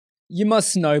You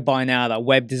must know by now that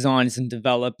web designers and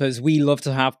developers, we love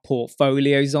to have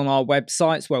portfolios on our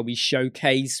websites where we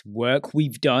showcase work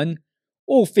we've done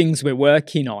or things we're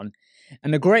working on.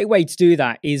 And a great way to do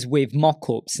that is with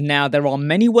mockups. Now, there are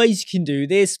many ways you can do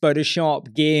this: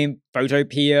 Photoshop, GIMP,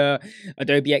 Photopea,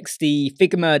 Adobe XD,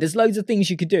 Figma. There's loads of things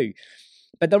you could do.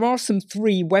 But there are some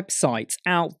free websites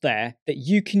out there that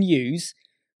you can use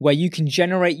where you can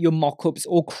generate your mockups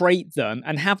or create them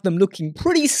and have them looking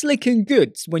pretty slick and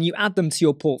good when you add them to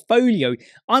your portfolio.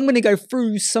 I'm going to go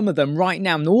through some of them right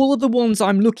now, and all of the ones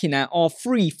I'm looking at are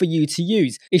free for you to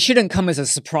use. It shouldn't come as a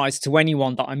surprise to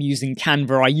anyone that I'm using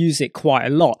Canva. I use it quite a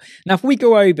lot. Now, if we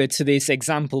go over to this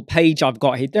example page I've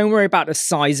got here, don't worry about the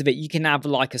size of it. You can have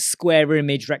like a square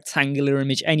image, rectangular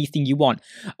image, anything you want.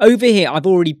 Over here, I've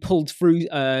already pulled through 2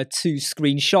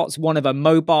 screenshots, one of a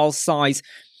mobile size,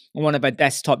 one of a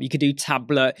desktop. You could do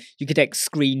tablet, you could take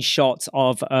screenshots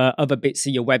of other bits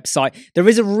of your website. There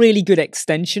is a really good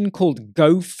extension called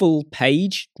Go Full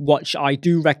Page, which I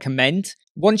do recommend.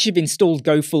 Once you've installed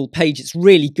Go Full Page, it's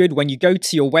really good. When you go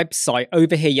to your website,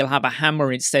 over here you'll have a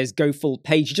hammer, it says Go Full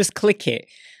Page. You just click it,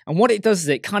 and what it does is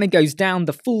it kind of goes down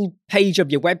the full page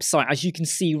of your website, as you can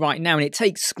see right now, and it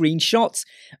takes screenshots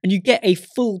and you get a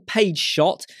full page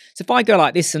shot. So if I go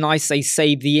like this and I say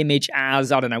save the image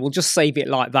as, I don't know, we'll just save it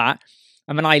like that.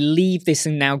 And then I leave this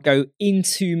and now go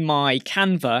into my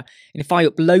Canva. And if I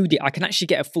upload it, I can actually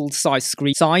get a full size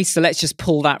screen size. So let's just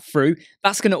pull that through.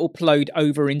 That's going to upload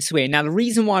over into here. Now, the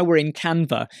reason why we're in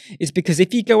Canva is because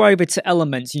if you go over to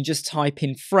Elements, you just type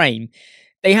in frame.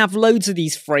 They have loads of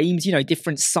these frames, you know,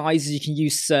 different sizes. You can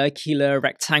use circular,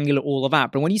 rectangular, all of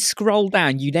that. But when you scroll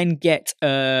down, you then get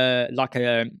like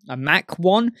a Mac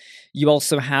one. You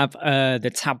also have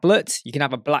the tablet. You can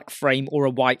have a black frame or a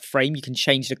white frame. You can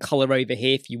change the color over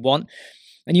here if you want.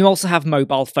 And you also have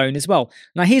mobile phone as well.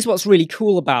 Now, here's what's really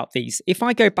cool about these. If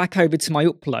I go back over to my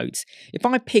uploads, if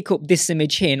I pick up this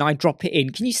image here and I drop it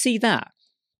in, can you see that?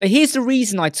 But here's the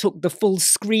reason I took the full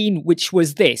screen, which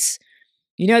was this.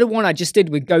 You know, the one I just did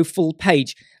with Go Full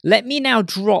Page. Let me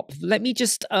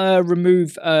just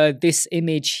remove this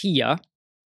image here.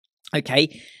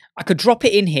 Okay, I could drop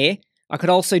it in here. I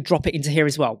could also drop it into here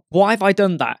as well. Why have I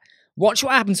done that? Watch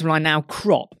what happens when I now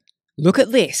crop. Look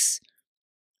at this.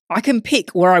 I can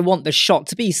pick where I want the shot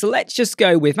to be. So let's just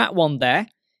go with that one there.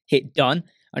 Hit done.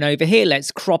 And over here,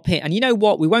 let's crop it. And you know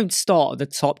what? We won't start at the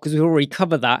top because we've already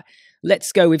covered that.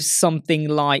 Let's go with something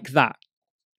like that.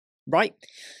 Right?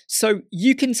 So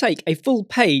you can take a full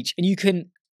page and you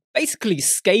can basically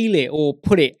scale it or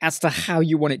put it as to how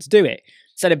you want it to do it.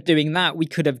 Instead of doing that, we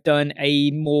could have done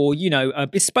a more, a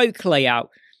bespoke layout.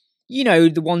 You know,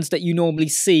 the ones that you normally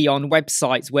see on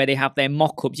websites where they have their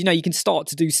mock-ups. You know, you can start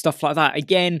to do stuff like that.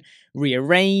 Again,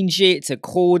 rearrange it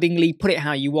accordingly, put it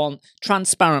how you want,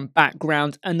 transparent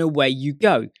background, and away you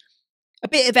go. A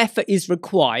bit of effort is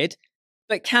required,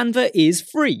 but Canva is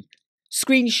free.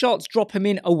 Screenshots, drop them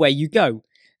in, away you go.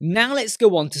 Now let's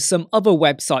go on to some other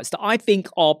websites that I think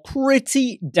are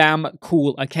pretty damn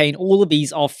cool, okay? And all of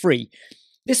these are free.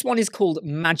 This one is called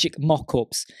Magic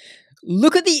Mockups.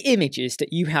 Look at the images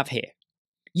that you have here.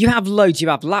 You have loads. You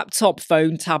have laptop,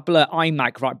 phone, tablet,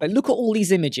 iMac, right? But look at all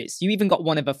these images. You even got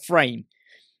one of a frame.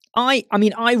 I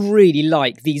mean, I really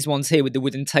like these ones here with the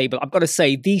wooden table. I've got to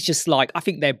say, these I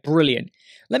think they're brilliant.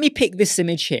 Let me pick this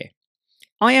image here.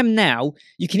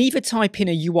 You can either type in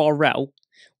a URL.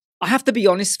 I have to be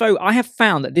honest though, I have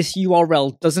found that this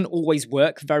URL doesn't always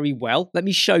work very well. Let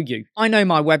me show you. I know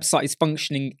my website is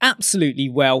functioning absolutely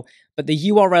well, but the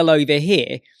URL over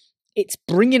here, it's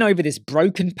bringing over this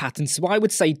broken pattern. So I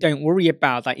would say don't worry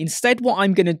about that. Instead, what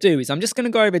I'm going to do is I'm just going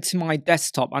to go over to my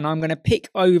desktop and I'm going to pick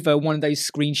over one of those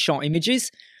screenshot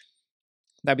images.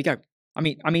 There we go. I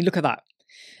mean, look at that.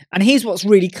 And here's what's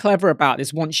really clever about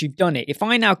this once you've done it. If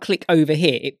I now click over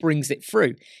here, it brings it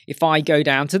through. If I go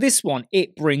down to this one,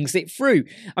 it brings it through.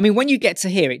 I mean, when you get to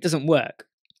here, it doesn't work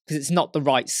because it's not the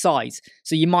right size.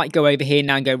 So you might go over here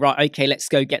now and go, right, okay, let's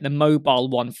go get the mobile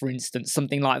one, for instance,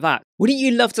 something like that. Wouldn't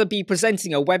you love to be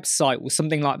presenting a website or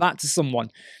something like that to someone?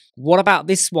 What about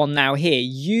this one now here?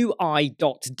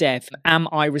 UI.dev, am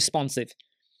I responsive?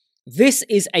 This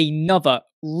is another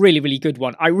really, really good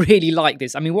one. I really like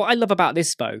this. I mean, what I love about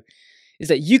this, though, is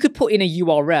that you could put in a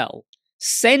URL,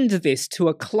 send this to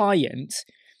a client,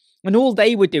 and all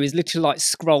they would do is literally like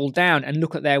scroll down and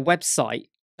look at their website.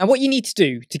 Now, what you need to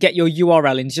do to get your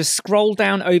URL in is just scroll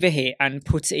down over here and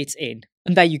put it in.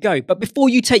 And there you go. But before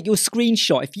you take your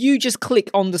screenshot, if you just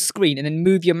click on the screen and then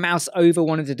move your mouse over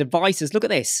one of the devices, look at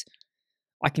this.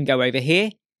 I can go over here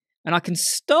and I can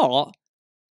start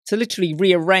to literally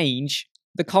rearrange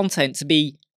the content to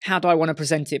be how do I want to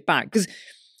present it back? Because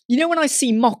You know when I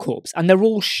see mock-ups and they're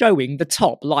all showing the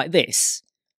top like this,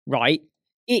 right?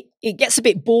 It gets a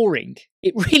bit boring.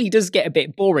 It really does get a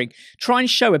bit boring. Try and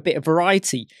show a bit of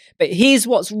variety. But here's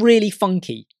what's really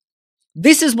funky.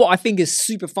 This is what I think is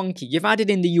super funky. You've added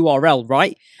in the URL,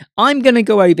 right? I'm going to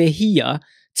go over here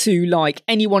to like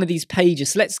any one of these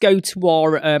pages. Let's go to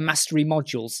our mastery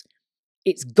modules.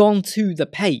 It's gone to the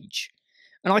page.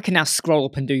 And I can now scroll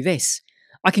up and do this.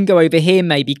 I can go over here,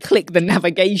 maybe click the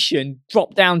navigation,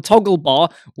 drop down toggle bar.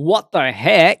 What the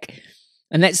heck?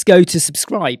 And let's go to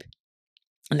subscribe.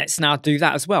 And let's now do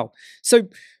that as well. So,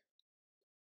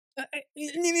 I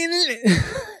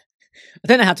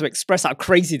don't know how to express how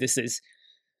crazy this is.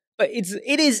 But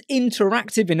it is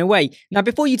interactive in a way. Now,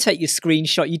 before you take your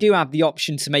screenshot, you do have the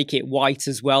option to make it white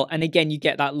as well. And again, you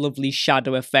get that lovely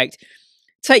shadow effect.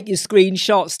 Take your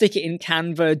screenshot, stick it in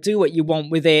Canva, do what you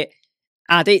want with it,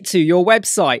 add it to your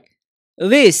website.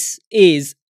 This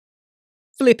is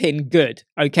flipping good,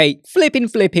 okay? Flipping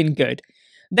good.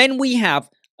 Then we have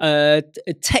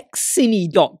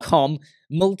techcine.com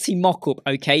multi-mockup,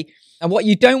 okay? And what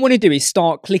you don't want to do is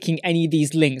start clicking any of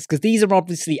these links because these are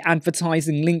obviously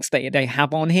advertising links that they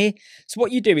have on here. So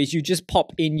what you do is you just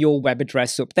pop in your web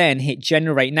address up there and hit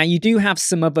generate. Now you do have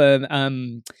some other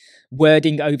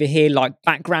wording over here like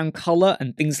background color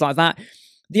and things like that.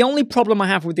 The only problem I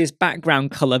have with this background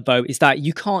color though is that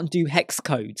you can't do hex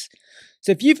codes.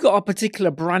 So if you've got a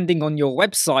particular branding on your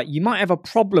website, you might have a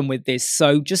problem with this.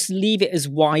 So just leave it as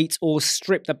white or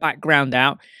strip the background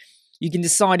out. You can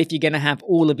decide if you're going to have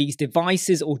all of these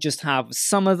devices or just have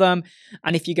some of them.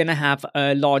 And if you're going to have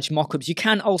large mockups, you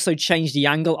can also change the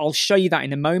angle. I'll show you that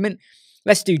in a moment.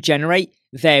 Let's do generate.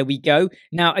 There we go.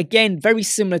 Now, again, very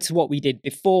similar to what we did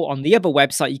before on the other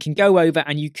website. You can go over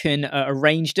and you can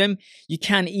arrange them. You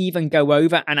can even go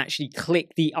over and actually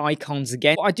click the icons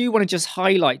again. What I do want to just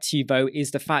highlight to you, though,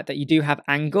 is the fact that you do have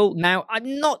angle. Now,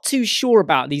 I'm not too sure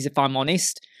about these, if I'm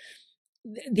honest.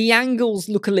 The angles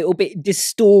look a little bit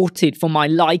distorted for my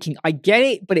liking. I get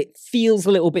it, but it feels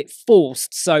a little bit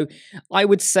forced. So I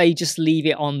would say just leave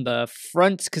it on the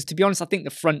front because, to be honest, I think the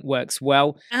front works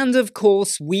well. And of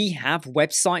course, we have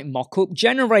website mockup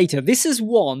generator. This is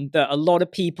one that a lot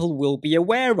of people will be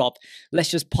aware of. Let's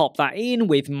just pop that in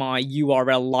with my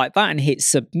URL like that and hit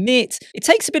submit. It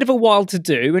takes a bit of a while to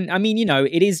do. And I mean, you know,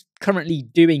 it is currently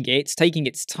doing it. It's taking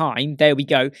its time. There we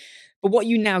go. But what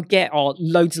you now get are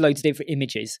loads of different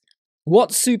images.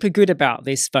 What's super good about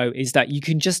this, though, is that you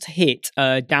can just hit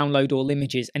download all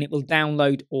images and it will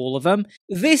download all of them.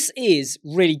 This is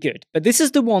really good, but this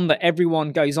is the one that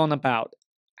everyone goes on about.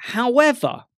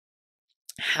 However,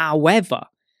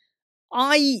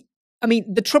 I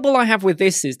mean, the trouble I have with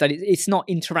this is that it's not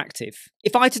interactive.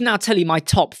 If I had to now tell you my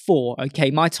top 4, okay,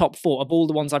 my top 4 of all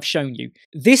the ones I've shown you,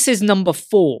 this is number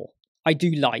 4. I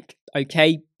do like,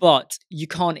 okay, but you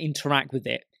can't interact with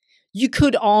it. You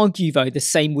could argue, though, the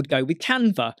same would go with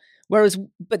Canva.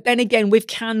 But then again, with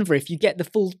Canva, if you get the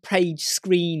full page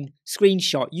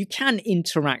screenshot, you can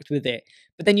interact with it.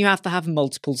 But then you have to have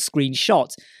multiple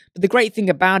screenshots. But the great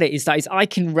thing about it is that I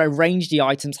can arrange the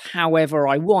items however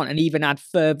I want and even add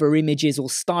further images or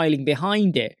styling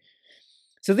behind it.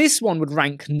 So this one would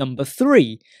rank number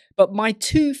 3. But my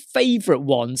 2 favorite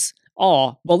ones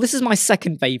are, well, this is my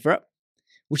second favorite,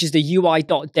 which is the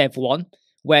UI.dev one,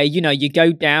 where, you know, you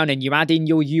go down and you add in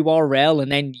your URL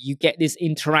and then you get this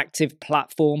interactive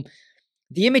platform.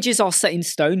 The images are set in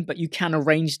stone, but you can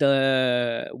arrange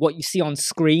what you see on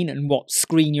screen and what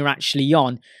screen you're actually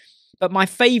on. But my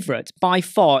favorite by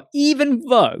far, even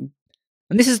though,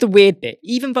 and this is the weird bit,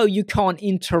 even though you can't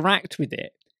interact with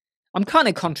it, I'm kind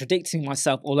of contradicting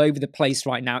myself all over the place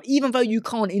right now, even though you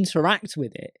can't interact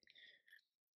with it,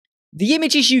 the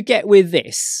images you get with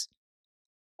this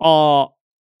are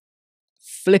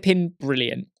flipping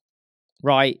brilliant,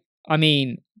 right? I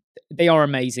mean, they are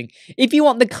amazing. If you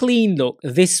want the clean look,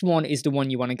 this one is the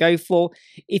one you want to go for.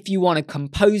 If you want to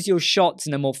compose your shots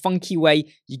in a more funky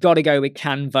way, you got to go with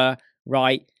Canva,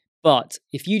 right? But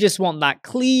if you just want that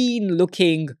clean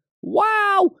looking,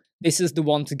 wow, this is the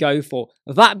one to go for.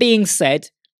 That being said,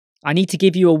 I need to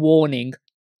give you a warning.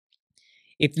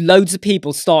 If loads of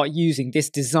people start using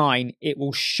this design, it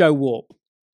will show up.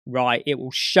 Right, it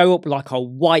will show up like a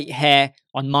white hair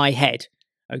on my head,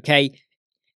 okay?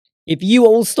 If you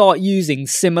all start using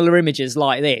similar images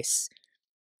like this,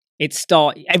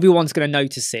 everyone's going to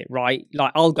notice it, right?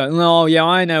 Like, I'll go, oh, yeah,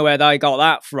 I know where they got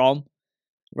that from,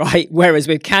 right? Whereas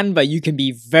with Canva, you can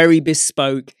be very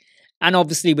bespoke. And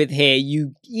obviously with here,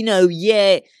 you know,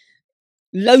 yeah,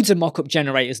 loads of mockup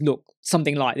generators look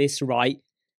something like this, right?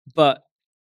 But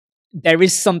there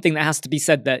is something that has to be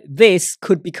said that this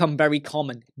could become very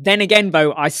common. Then again,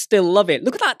 though, I still love it.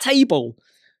 Look at that table.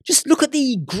 Just look at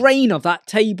the grain of that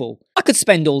table. I could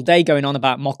spend all day going on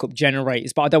about mockup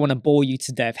generators, but I don't want to bore you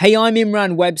to death. Hey, I'm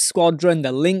Imran, Web Squadron.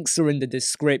 The links are in the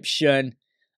description.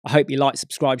 I hope you like,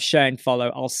 subscribe, share, and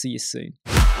follow. I'll see you soon.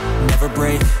 Never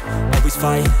break, always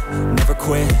fight, never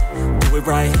quit, do it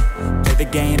right, play the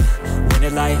game, win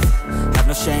it life, have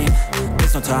no shame,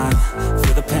 there's no time,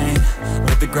 feel the pain,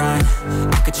 live the grind,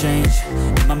 I could change,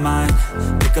 in my mind,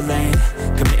 pick a lane,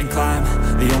 commit and climb,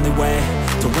 the only way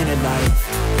to win it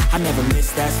life, I never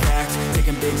miss, that's fact,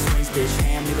 taking big swings, bitch,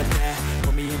 hand me the bat,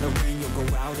 put me in the ring, you'll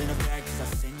go out in a bag.